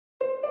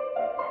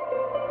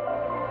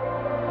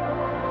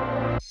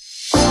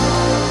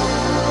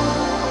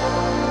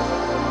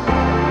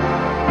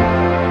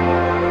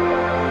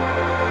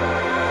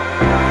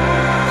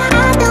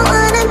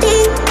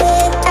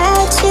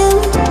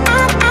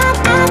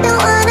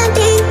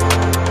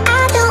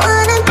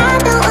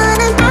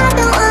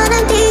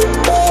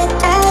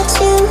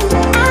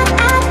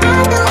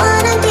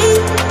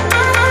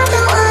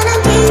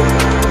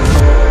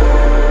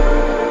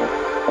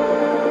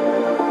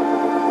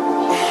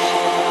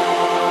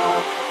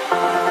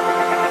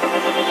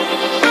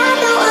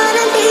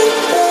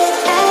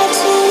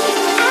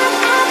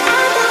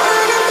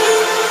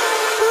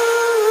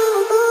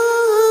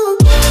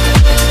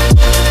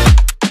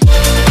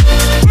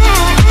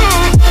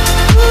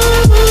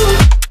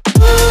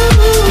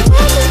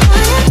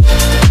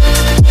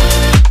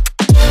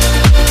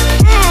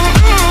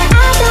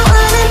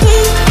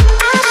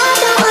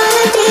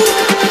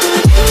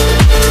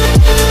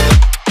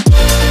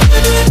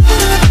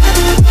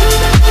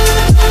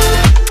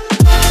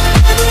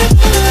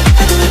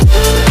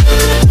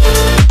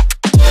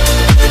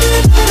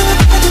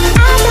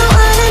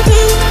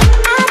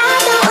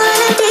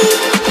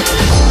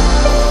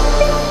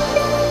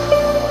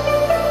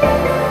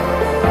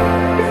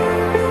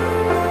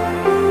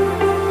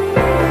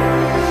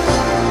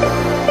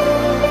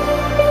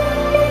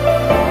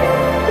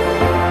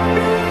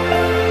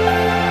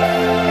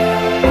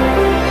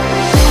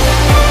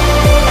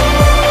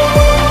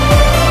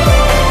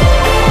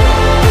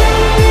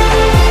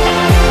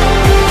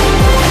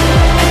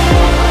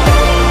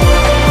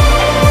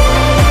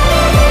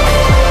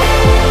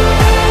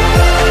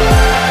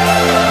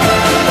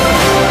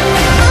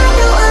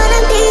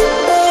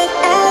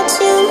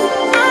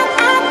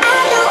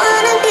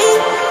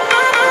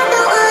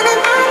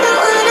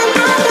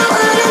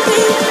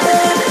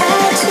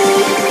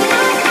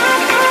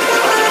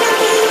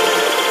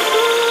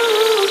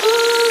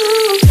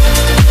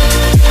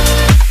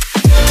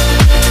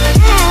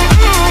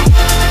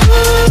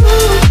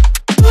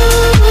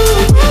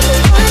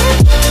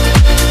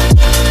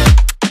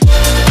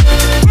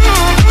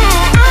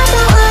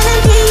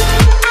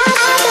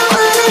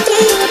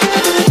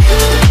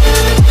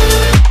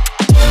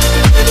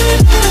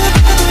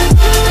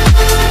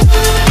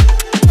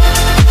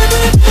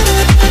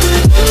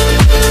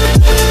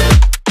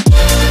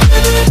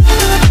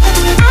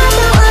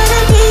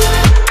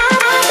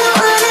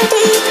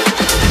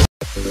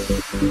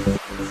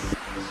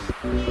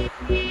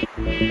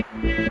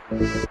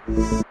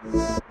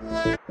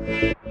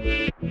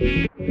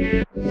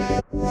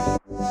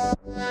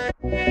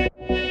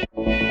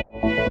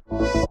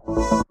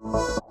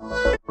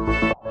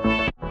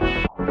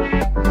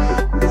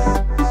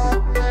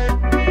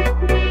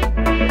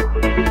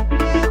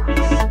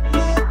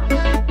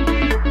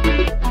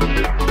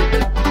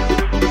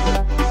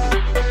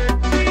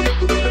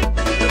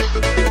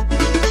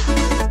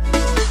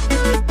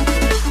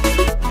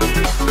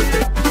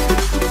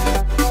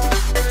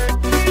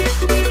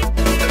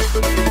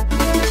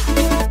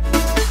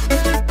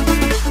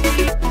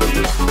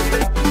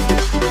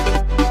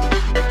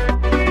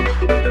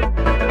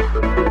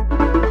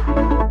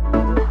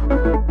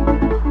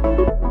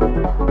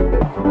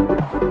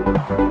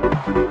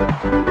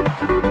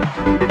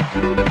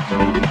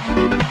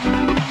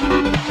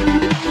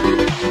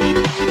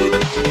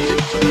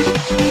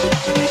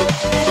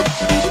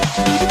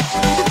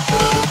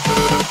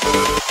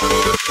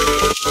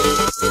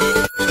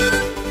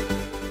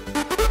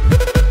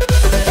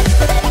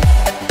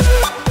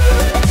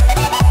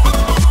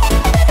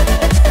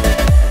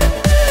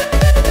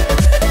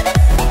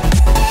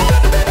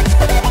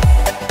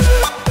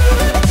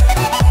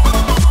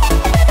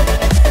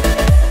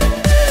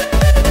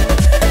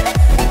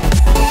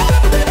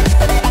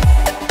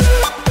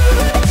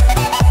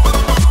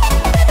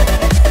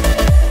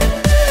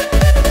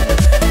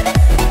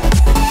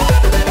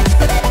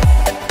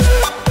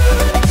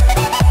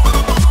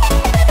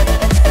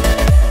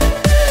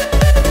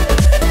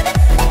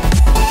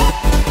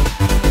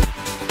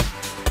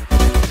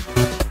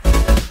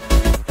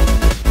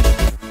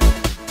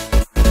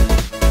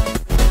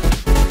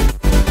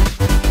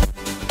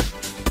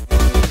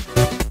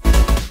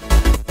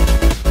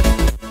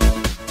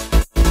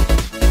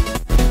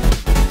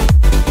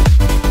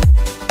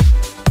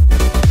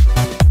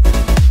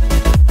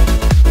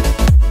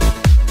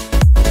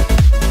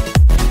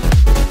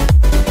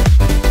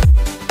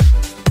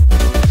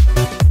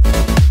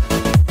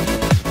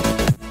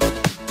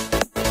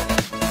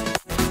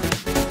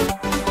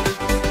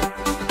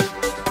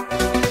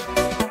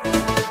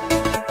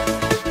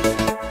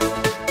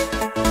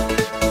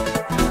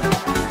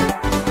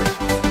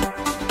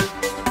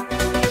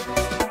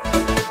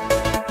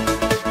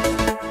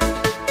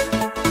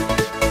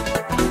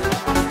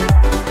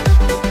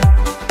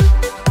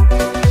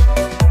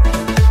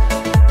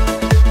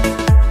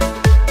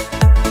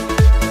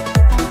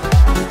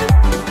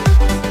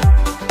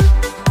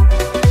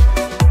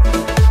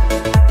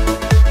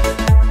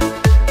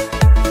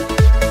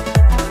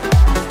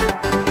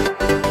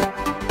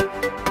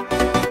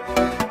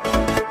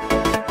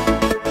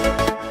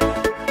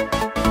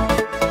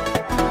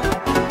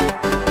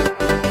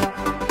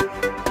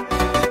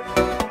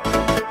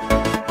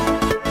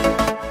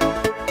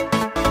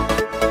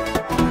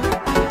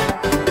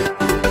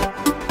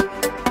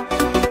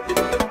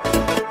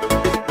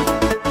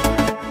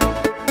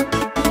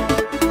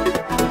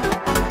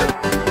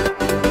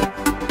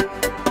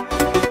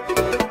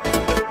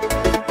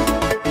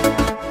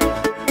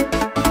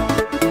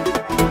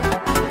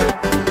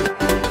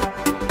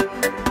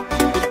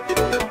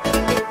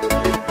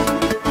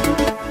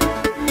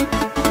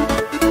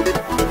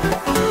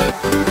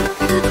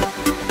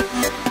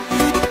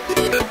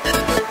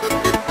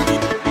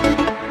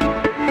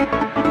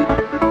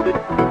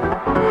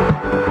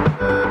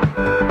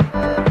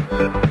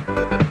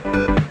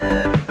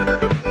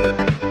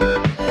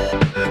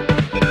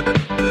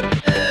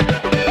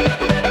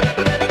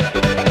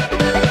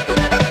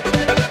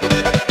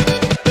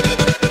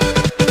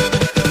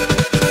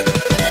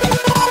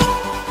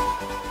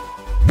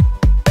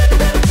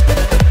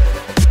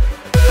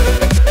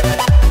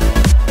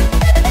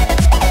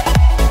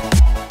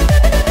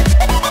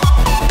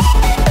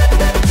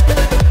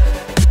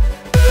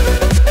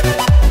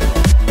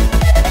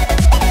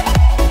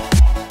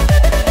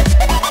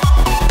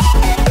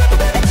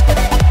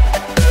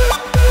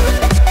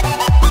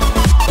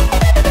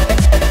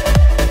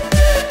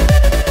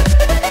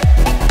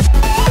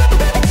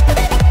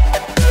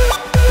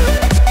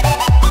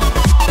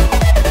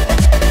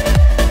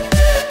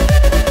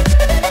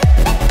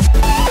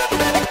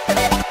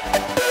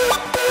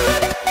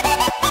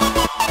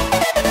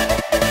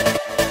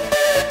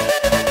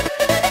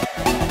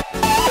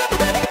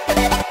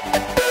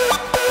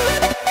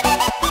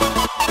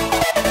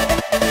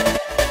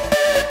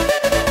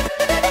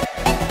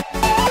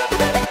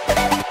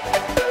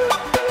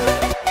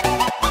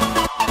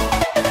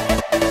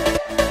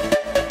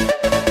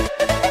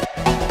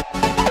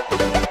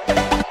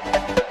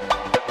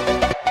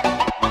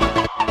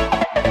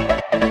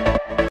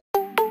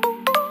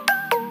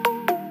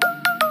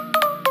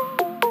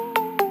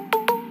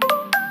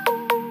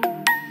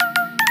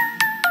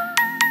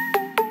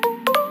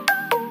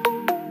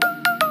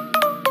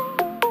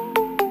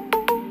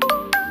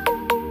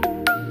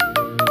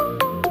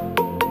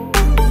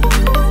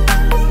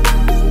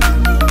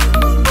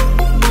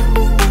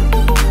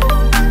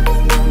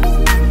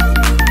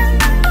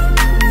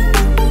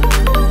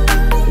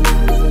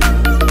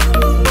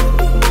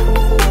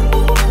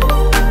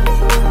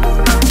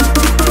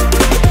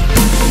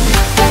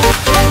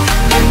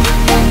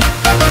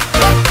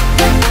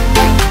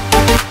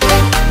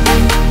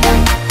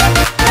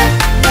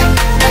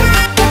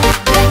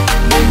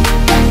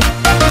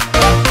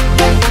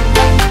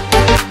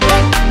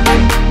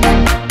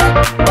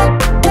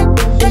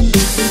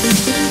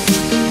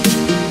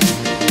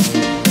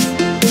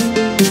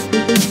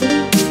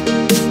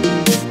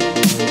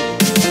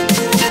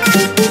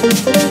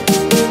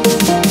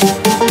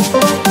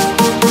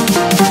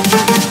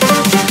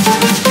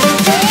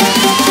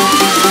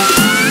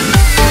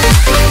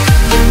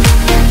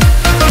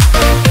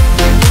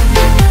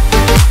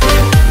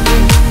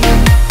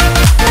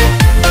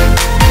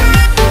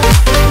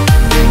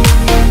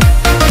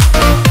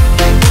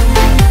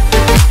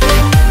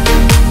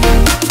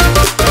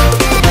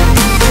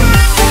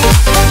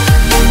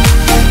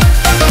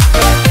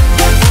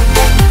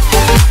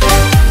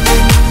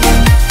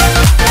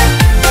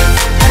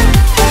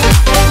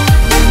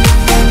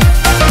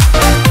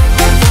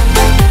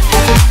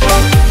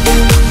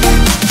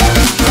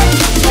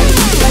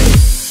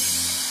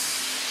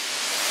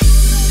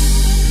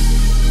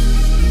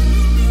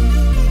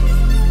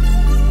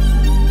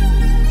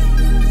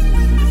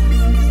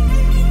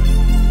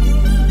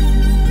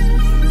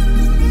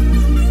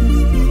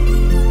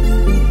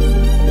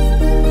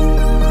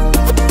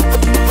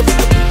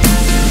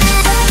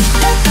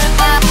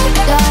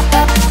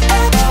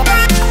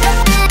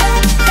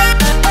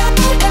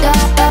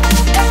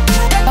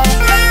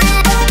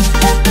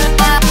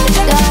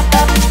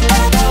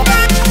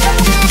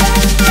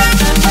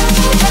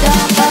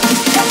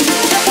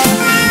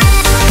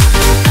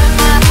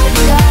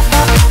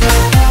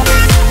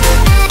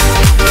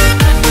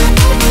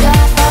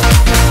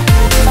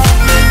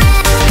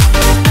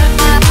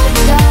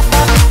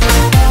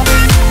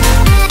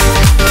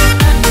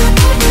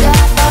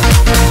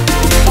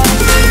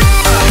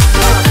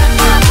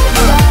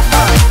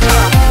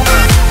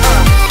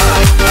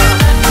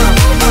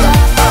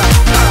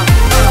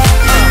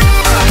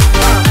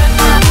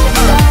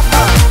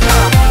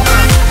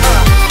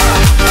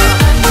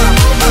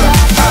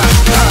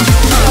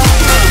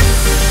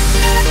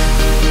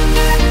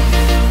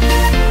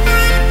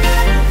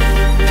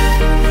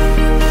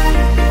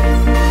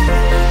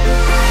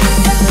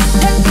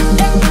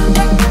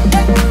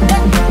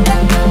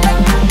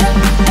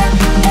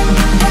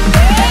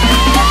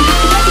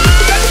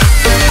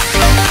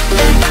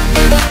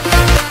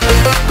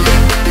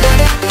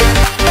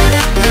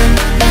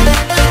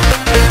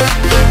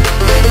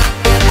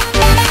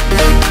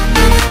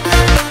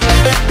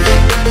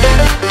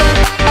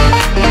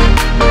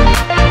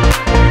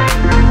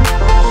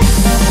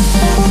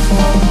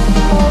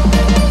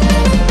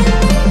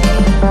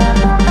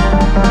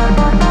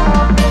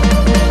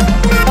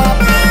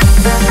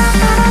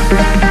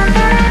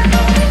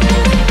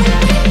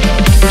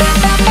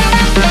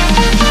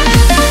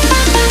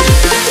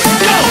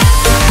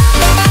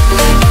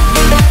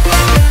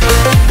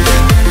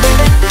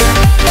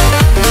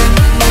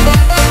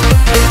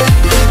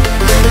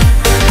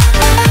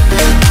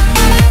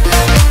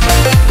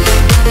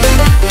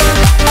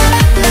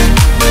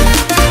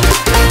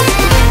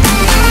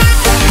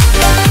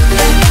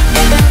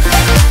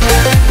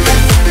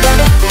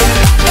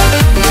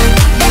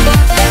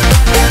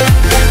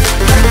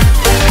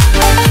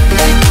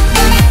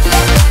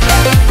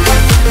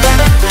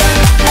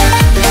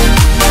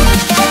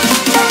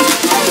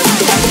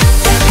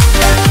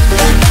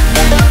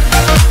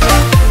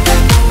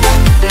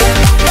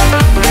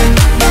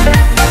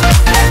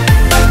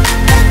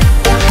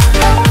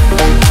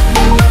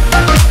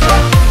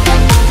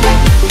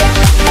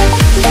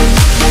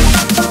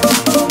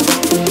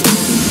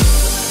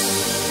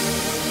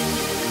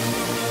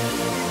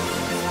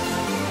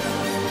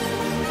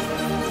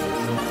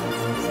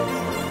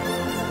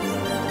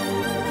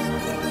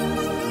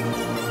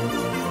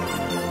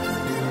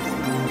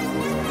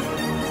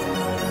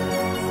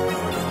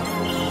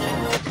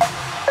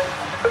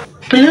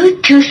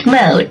Bluetooth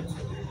mode.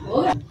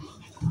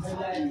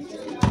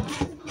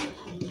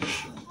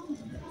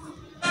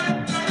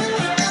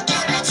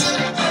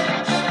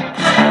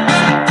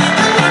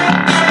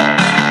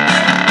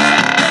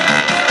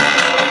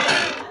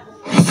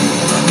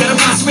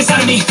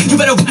 Inside of me, you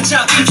better watch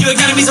out. If your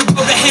enemy's a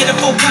road ahead of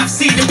full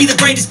prophecy to be the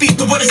greatest beast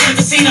the world has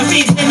ever seen. I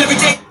feed him every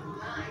day.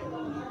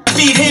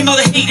 Feed him all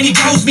the hate and he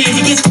grows me.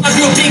 He gets claws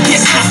real big,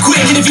 gets off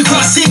quick. And if you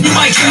cross him, you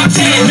might drop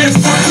dead.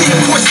 Metaphorically,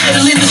 of course,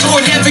 settling the score.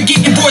 Never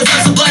getting bored,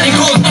 that's the blood and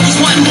gore. Always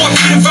wanting more,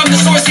 freedom from the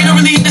source. They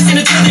don't really listen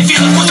until they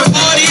feel it for their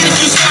heart in.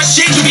 If you start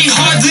shit, you be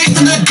hard lit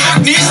in the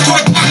darkness.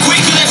 Toward dark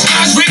quick, you let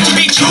scars rip to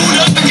be chewed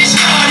up and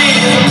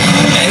discarded.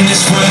 And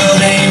this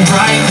world ain't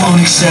right,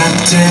 won't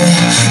accept it.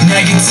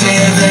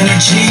 Negative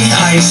energy,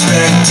 I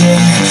expect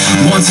it.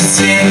 Once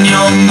it's in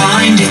your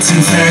mind, it's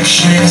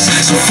infectious.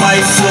 So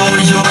fight for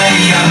your